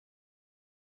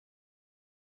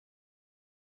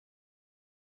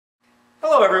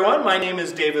Hello everyone, my name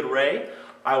is David Ray.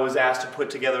 I was asked to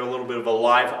put together a little bit of a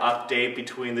live update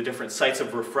between the different sites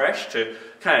of Refresh to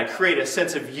kind of create a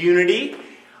sense of unity.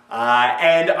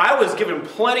 And I was given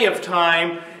plenty of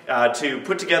time to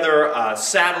put together a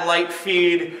satellite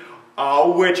feed,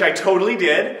 which I totally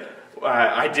did.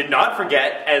 I did not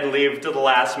forget and leave to the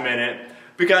last minute,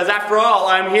 because after all,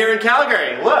 I'm here in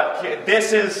Calgary. Look,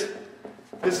 this is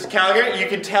Calgary. You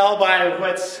can tell by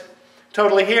what's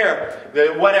totally here.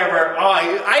 Whatever. Oh,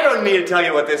 I don't need to tell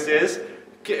you what this is.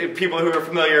 People who are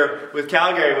familiar with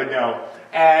Calgary would know.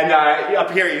 And up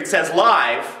here it says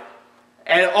live.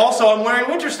 And also I'm wearing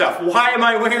winter stuff. Why am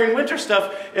I wearing winter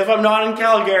stuff if I'm not in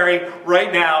Calgary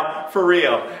right now for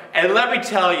real? And let me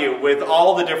tell you, with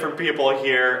all the different people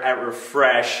here at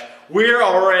Refresh, we're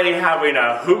already having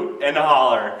a hoot and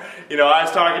holler. You know, I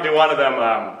was talking to one of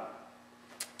them,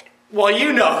 well,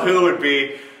 you know who it would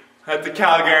be. At the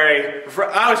Calgary,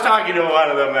 I was talking to one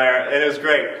of them there, and it was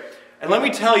great. And let me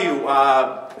tell you,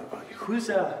 who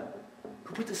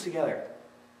put this together?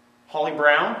 Holly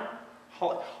Brown?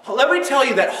 Let me tell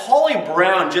you that Holly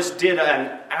Brown just did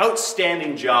an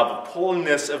outstanding job of pulling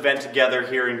this event together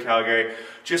here in Calgary.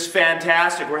 Just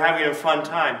fantastic. We're having a fun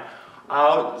time.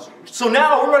 So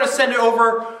now we're going to send it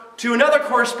over to another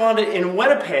correspondent in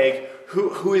Winnipeg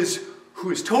who is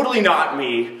totally not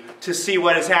me, to see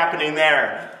what is happening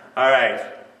there. All right.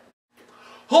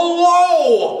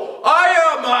 Hello! I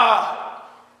am,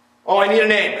 oh, I need a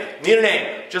name. Need a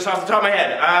name. Just off the top of my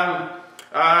head.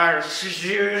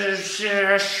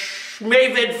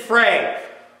 Schmavid Frey.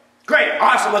 Great.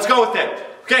 Awesome. Let's go with it.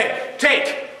 Okay.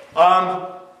 Take.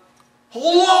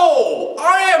 Hello!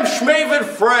 I am Schmavid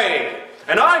Frey.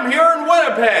 And I'm here in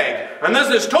Winnipeg. And this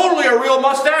is totally a real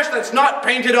mustache that's not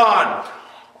painted on.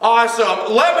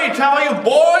 Awesome. Let me tell you,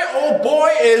 boy, oh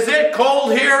boy, is it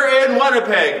cold here in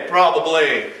Winnipeg,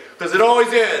 probably, because it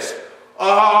always is.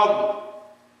 And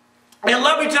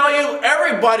let me tell you,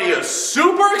 everybody is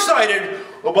super excited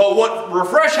about what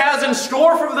Refresh has in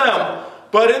store for them.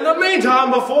 But in the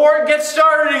meantime, before it gets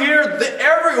started here,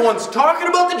 everyone's talking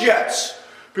about the Jets,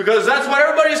 because that's what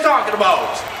everybody's talking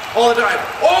about all the time.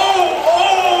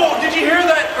 Oh, did you hear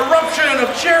that eruption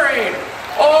of cheering?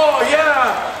 Oh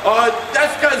yeah,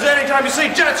 that's because anytime you see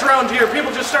Jets around here,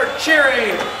 people just start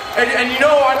cheering. And you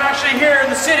know I'm actually here in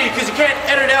the city because you can't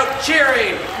edit out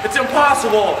cheering. It's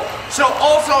impossible. So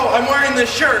also I'm wearing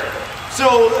this shirt,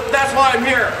 so that's why I'm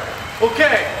here.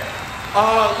 Okay,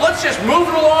 let's just move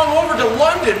it along over to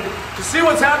London to see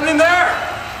what's happening there.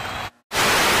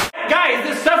 Guys,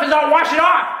 this stuff is not washing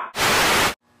off.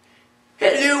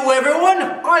 Hello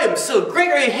everyone, I am Sir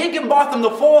Gregory Higginbotham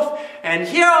IV, and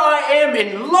here I am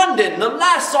in London, the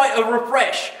last site of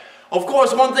Refresh. Of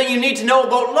course, one thing you need to know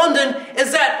about London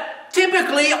is that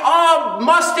typically our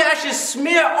mustaches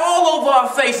smear all over our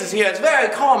faces here. It's very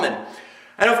common.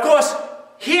 And of course,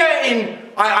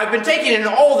 I've been taking in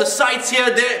all the sights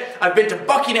here. I've been to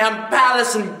Buckingham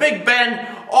Palace and Big Ben.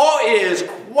 Oh, it is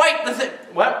quite the thing.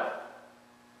 What?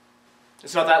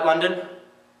 It's not that London?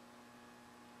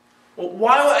 Well,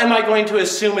 why am I going to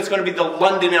assume it's going to be the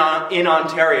London in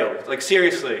Ontario? Like,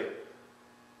 seriously.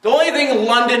 The only thing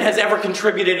London has ever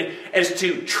contributed is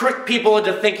to trick people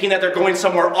into thinking that they're going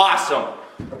somewhere awesome.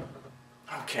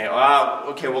 Okay,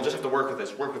 okay, we'll just have to work with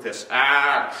this,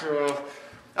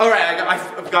 Alright,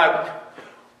 I've got...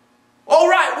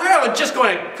 Alright, we're just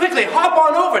going to quickly hop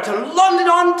on over to London,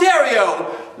 Ontario.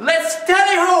 Let's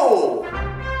tally-ho!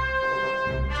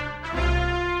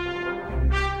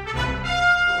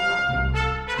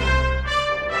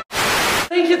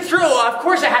 Think it through. Of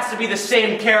course it has to be the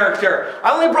same character.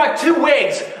 I only brought 2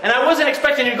 wigs, and I wasn't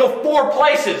expecting you to go 4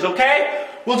 places, okay?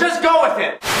 We'll just go with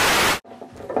it.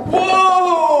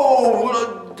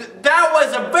 Whoa! That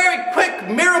was a very quick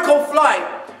miracle flight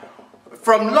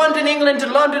from London, England to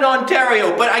London,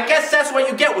 Ontario. But I guess that's what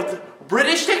you get with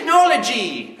British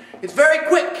technology. It's very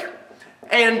quick.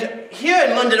 And here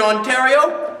in London,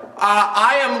 Ontario,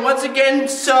 I am once again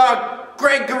Sir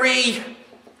Gregory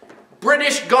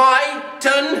British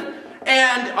Guyton,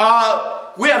 and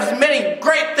we have many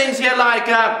great things here like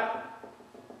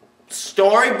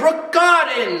Storybrooke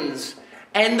Gardens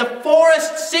and the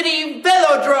Forest City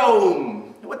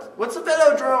Velodrome. What's a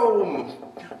velodrome?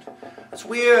 That's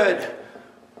weird.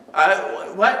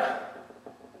 What?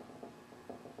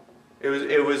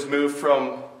 It was moved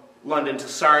from London to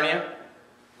Sarnia.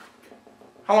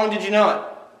 How long did you know it?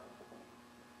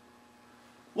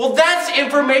 Well, that's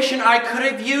information I could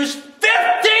have used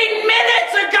 15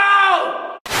 minutes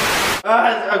ago!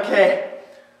 Okay.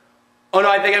 Oh no,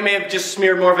 I think I may have just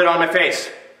smeared more of it on my face.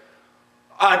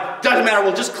 Doesn't matter,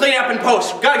 we'll just clean up and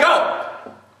post. Gotta go!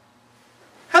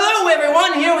 Hello Hello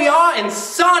everyone, here we are in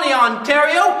Sarnia,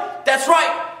 Ontario. That's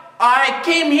right, I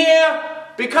came here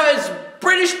because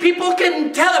British people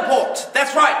can teleport.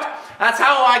 That's right, that's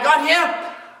how I got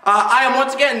here. I am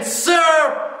once again Sir,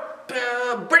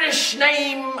 British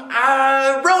name,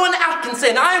 Rowan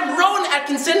Atkinson. I am Rowan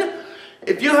Atkinson.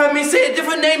 If you heard me say a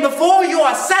different name before, you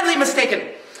are sadly mistaken.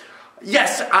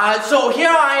 Yes, so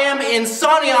here I am in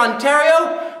Sarnia,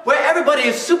 Ontario, where everybody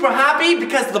is super happy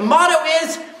because the motto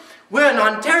is, we're in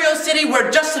Ontario City where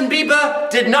Justin Bieber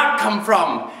did not come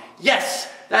from.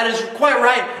 Yes, that is quite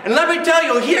right. And let me tell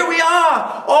you, here we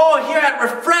are. Oh, here at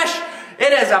Refresh.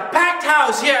 It is a packed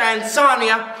house here in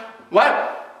Sarnia.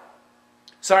 What?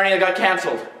 Sarnia got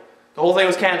cancelled. The whole thing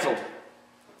was cancelled.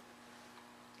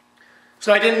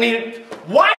 So I didn't need it.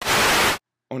 What?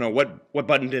 Oh no, what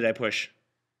button did I push?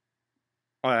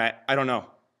 I don't know.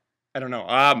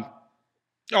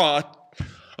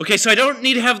 Okay, so I don't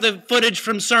need to have the footage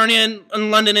from Sarnia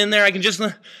and London in there. I can just,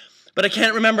 but I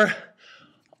can't remember.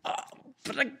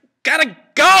 But I gotta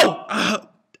go!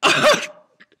 I'm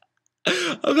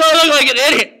gonna look like an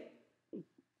idiot.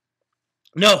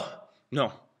 No.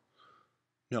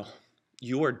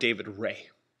 You are David Ray.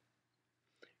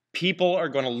 People are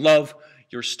gonna love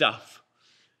your stuff.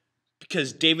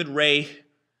 Because David Ray,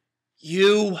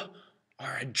 you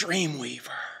are a dream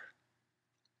weaver.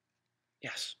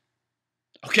 Yes.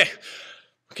 Okay,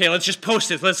 let's just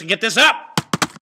post it. Let's get this up.